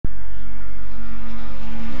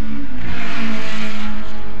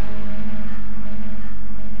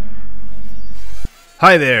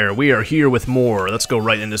Hi there, we are here with more. Let's go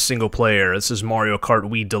right into single player. This is Mario Kart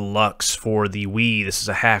Wii Deluxe for the Wii. This is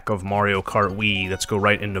a hack of Mario Kart Wii. Let's go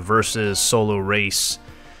right into versus solo race.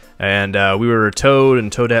 And we were Toad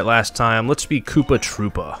and Toadette last time. Let's be Koopa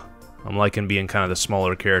Troopa. I'm liking being kind of the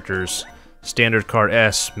smaller characters. Standard Kart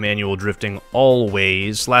S, manual drifting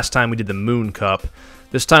always. Last time we did the Moon Cup.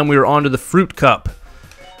 This time we were on to the Fruit Cup.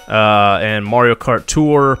 And Mario Kart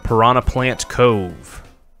Tour, Piranha Plant Cove.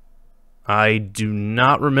 I do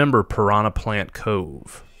not remember Piranha Plant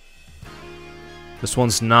Cove. This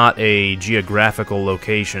one's not a geographical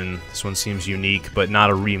location. This one seems unique, but not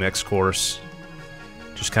a remix course.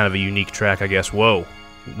 Just kind of a unique track, I guess. Whoa.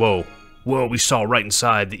 Whoa. Whoa, we saw right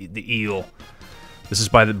inside the eel. This is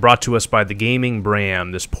brought to us by the Gaming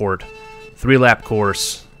Bram, this port. 3-lap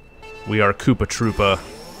course. We are Koopa Troopa.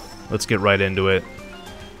 Let's get right into it.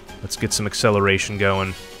 Let's get some acceleration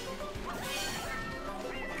going.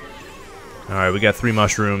 Alright, we got 3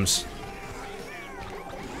 mushrooms.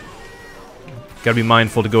 Gotta be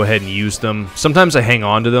mindful to go ahead and use them. Sometimes I hang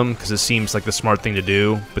on to them, because it seems like the smart thing to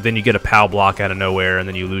do, but then you get a POW block out of nowhere, and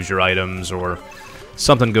then you lose your items, or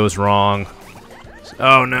something goes wrong.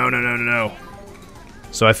 Oh, no, no, no, no, no.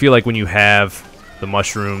 So I feel like when you have the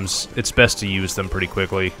mushrooms, it's best to use them pretty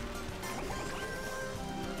quickly.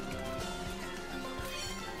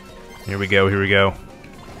 Here we go, here we go.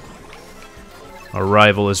 Our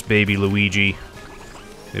rival is Baby Luigi,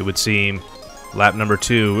 it would seem. Lap number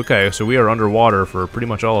 2. Okay, so we are underwater for pretty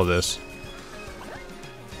much all of this.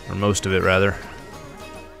 Or most of it, rather.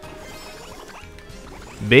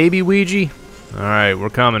 Baby Luigi? Alright, we're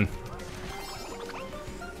coming.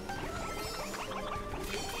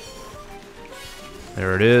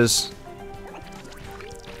 There it is.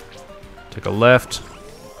 Take a left.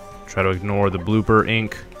 Try to ignore the blooper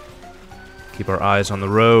ink. Keep our eyes on the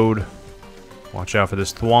road. Watch out for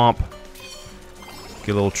this thwomp.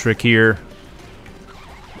 Get a little trick here.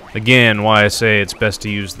 Again, why I say it's best to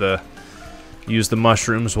use the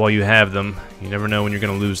mushrooms while you have them. You never know when you're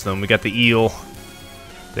gonna lose them. We got the eel,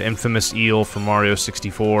 the infamous eel from Mario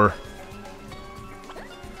 64.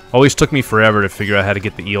 Always took me forever to figure out how to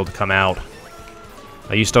get the eel to come out.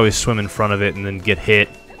 I used to always swim in front of it and then get hit.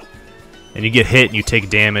 And you get hit and you take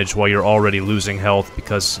damage while you're already losing health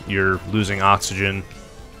because you're losing oxygen.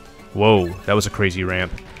 Whoa, that was a crazy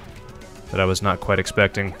ramp that I was not quite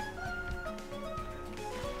expecting.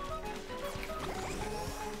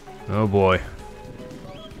 Oh boy.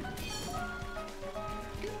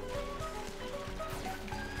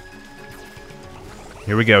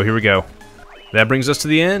 Here we go, here we go. That brings us to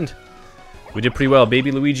the end. We did pretty well.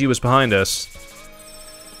 Baby Luigi was behind us,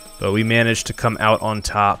 but we managed to come out on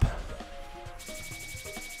top.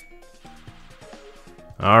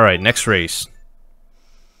 Alright, next race.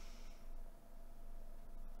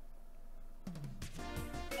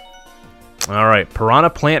 Alright, Piranha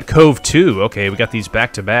Plant Cove 2. Okay, we got these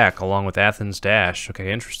back-to-back along with Athens Dash.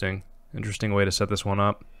 Okay, interesting. Interesting way to set this one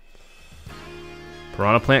up.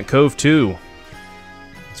 Piranha Plant Cove 2.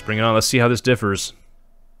 Let's bring it on. Let's see how this differs.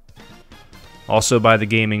 Also by the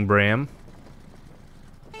Gaming Bram.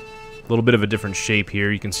 A little bit of a different shape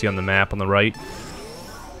here. You can see on the map on the right.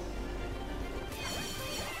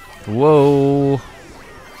 Whoa.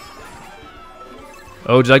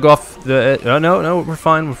 Oh, did I go off the... Oh, no, no, we're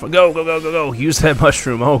fine. We're fine. Go, go, go, go, go. Use that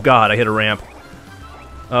mushroom. Oh, God, I hit a ramp.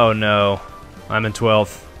 Oh, no. I'm in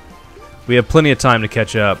 12th. We have plenty of time to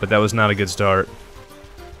catch up, but that was not a good start.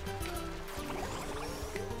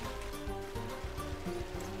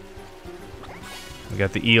 We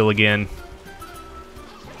got the eel again.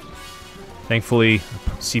 Thankfully,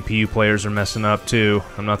 CPU players are messing up, too.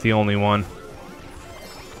 I'm not the only one.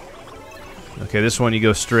 Okay, this one you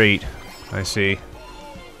go straight. I see.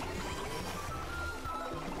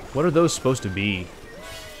 What are those supposed to be?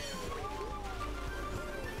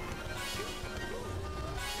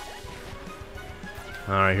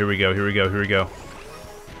 Alright, here we go, here we go, here we go.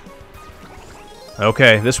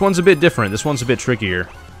 Okay, this one's a bit different. This one's a bit trickier.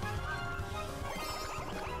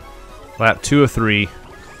 Lap 2 of 3.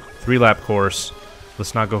 3-lap course.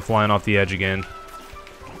 Let's not go flying off the edge again.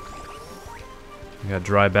 We got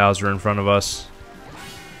Dry Bowser in front of us.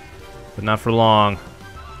 But not for long.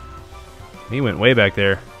 He went way back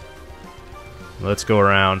there. Let's go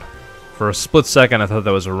around. For a split second, I thought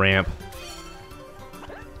that was a ramp.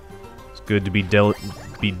 It's good to be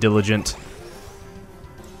diligent.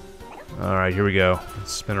 Alright, here we go.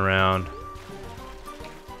 Let's spin around.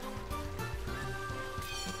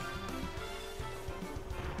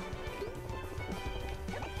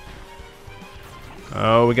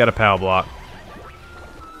 Oh, we got a POW block.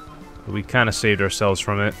 We kind of saved ourselves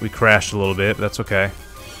from it. We crashed a little bit, but that's okay.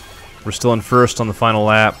 We're still in first on the final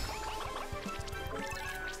lap.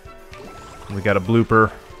 We got a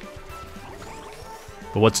blooper.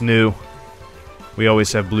 But what's new? We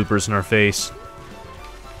always have bloopers in our face.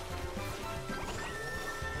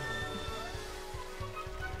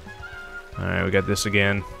 Alright, we got this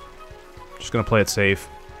again. Just gonna play it safe.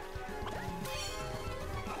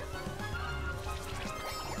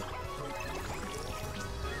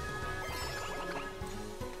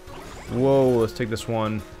 Whoa, let's take this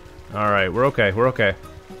one. Alright, we're okay, we're okay.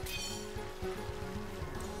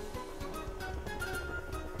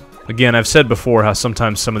 Again, I've said before how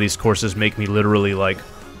sometimes some of these courses make me literally, like...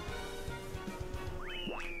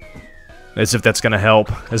 as if that's gonna help.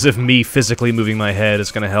 As if me physically moving my head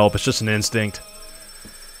is gonna help. It's just an instinct.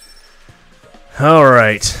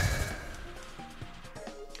 Alright.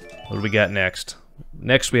 What do we got next?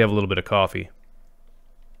 Next we have a little bit of coffee.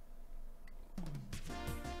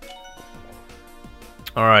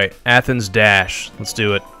 Alright, Athens Dash. Let's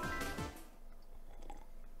do it.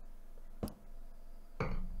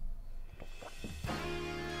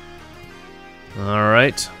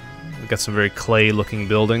 Alright. We got some very clay-looking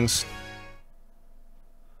buildings.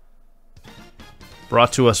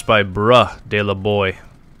 Brought to us by Bruh de la Boy.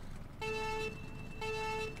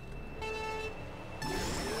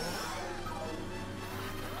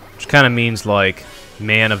 Which kind of means like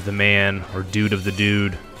man of the man or dude of the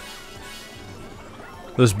dude.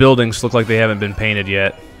 Those buildings look like they haven't been painted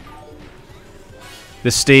yet.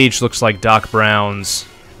 This stage looks like Doc Brown's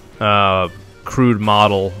crude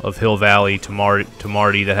model of Hill Valley to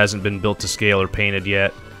Marty that hasn't been built to scale or painted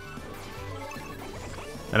yet.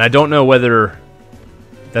 And I don't know whether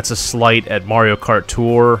that's a slight at Mario Kart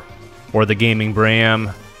Tour or the Gaming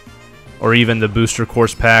Bram or even the booster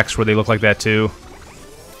course packs where they look like that too.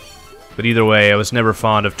 But either way, I was never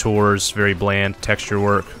fond of Tour's very bland texture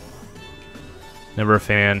work. Never a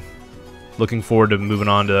fan. Looking forward to moving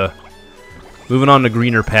on to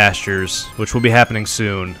greener pastures, which will be happening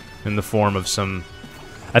soon in the form of some.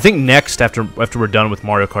 I think next, after we're done with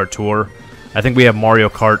Mario Kart Tour, I think we have Mario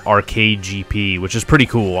Kart Arcade GP, which is pretty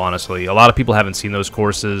cool, honestly. A lot of people haven't seen those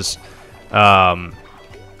courses. That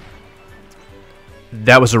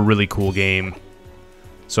was a really cool game,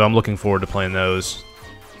 so I'm looking forward to playing those.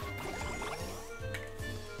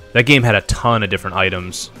 That game had a ton of different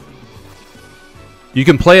items. You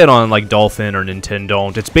can play it on like Dolphin or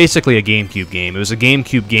Nintendo. It's basically a GameCube game. It was a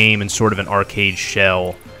GameCube game in sort of an arcade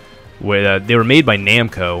shell. Where they were made by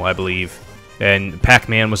Namco, I believe. And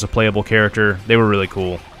Pac-Man was a playable character. They were really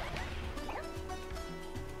cool.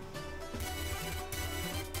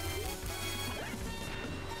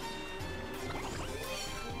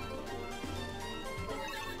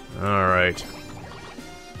 Alright.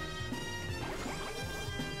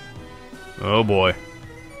 Oh boy.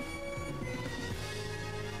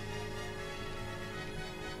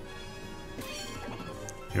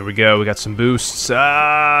 Here we go, we got some boosts.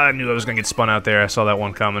 Ah, I knew I was gonna get spun out there. I saw that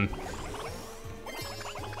one coming.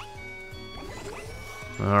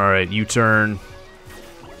 Alright, U-turn.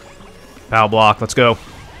 Pow block, let's go.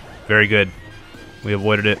 Very good. We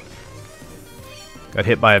avoided it. Got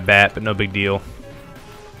hit by a bat, but no big deal.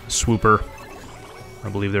 Swooper, I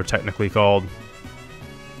believe they're technically called.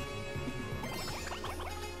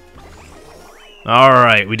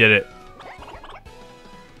 Alright, we did it.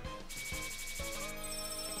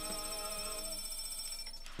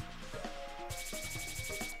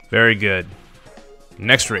 Very good.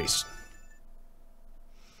 Next race.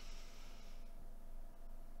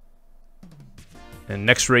 And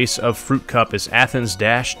next race of Fruit Cup is Athens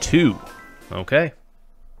Dash 2. Okay.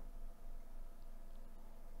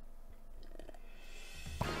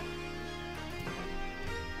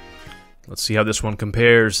 Let's see how this one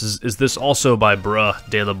compares. Is this also by Bruh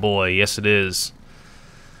de la Boy? Yes, it is.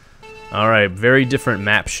 Alright, very different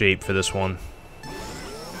map shape for this one.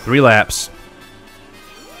 3 laps.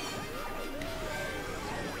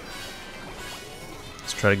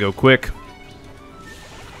 Try to go quick.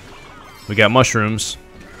 We got mushrooms.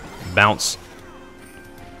 Bounce.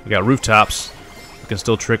 We got rooftops. We can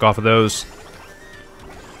still trick off of those.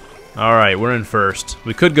 Alright, we're in first.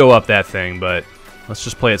 We could go up that thing, but let's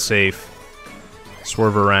just play it safe.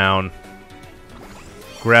 Swerve around.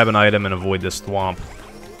 Grab an item and avoid this thwomp.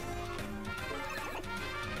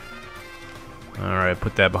 Alright,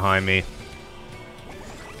 put that behind me.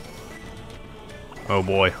 Oh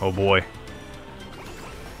boy, oh boy.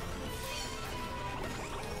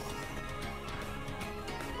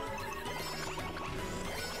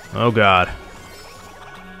 Oh god.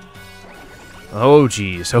 Oh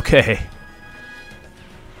geez, okay.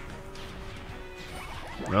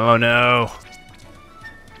 Oh no.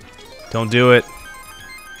 Don't do it.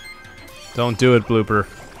 Don't do it, Blooper.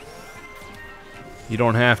 You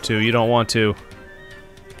don't have to. You don't want to.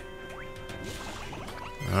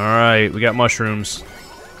 Alright, we got mushrooms.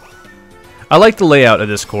 I like the layout of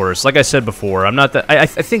this course. Like I said before, I'm not I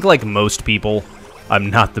think like most people, I'm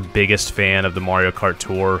not the biggest fan of the Mario Kart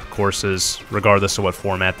Tour courses, regardless of what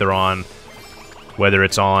format they're on. Whether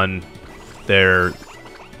it's on their,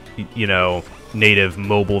 you know, native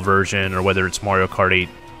mobile version, or whether it's Mario Kart 8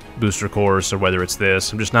 booster course, or whether it's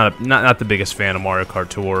this. I'm just not the biggest fan of Mario Kart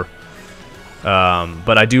Tour.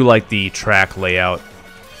 But I do like the track layout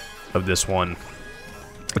of this one.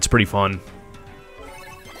 It's pretty fun.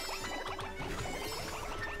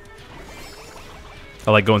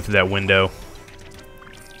 I like going through that window.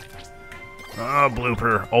 Oh,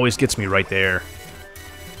 Blooper always gets me right there.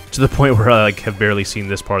 To the point where I like have barely seen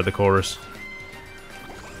this part of the course.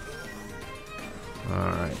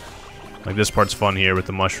 Alright. Like this part's fun here with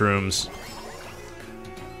the mushrooms.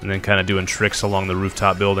 And then kind of doing tricks along the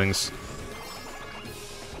rooftop buildings.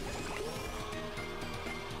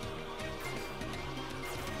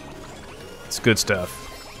 It's good stuff.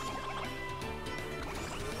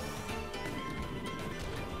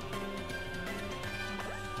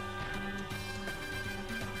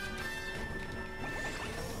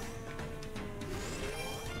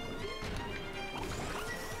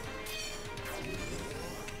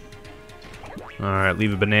 Alright,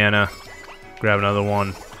 leave a banana. Grab another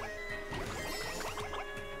one.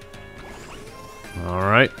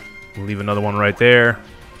 Alright, leave another one right there.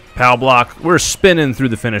 Pow block. We're spinning through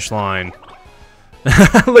the finish line.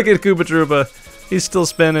 Look at Koopa Troopa. He's still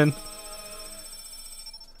spinning.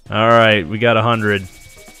 Alright, we got 100.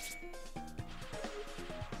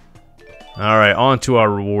 Alright, on to our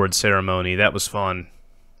reward ceremony. That was fun.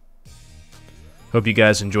 Hope you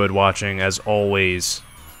guys enjoyed watching. As always,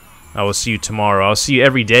 I will see you tomorrow. I'll see you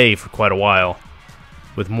every day for quite a while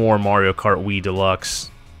with more Mario Kart Wii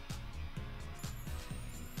Deluxe.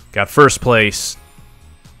 Got first place.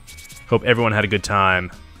 Hope everyone had a good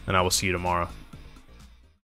time, and I will see you tomorrow.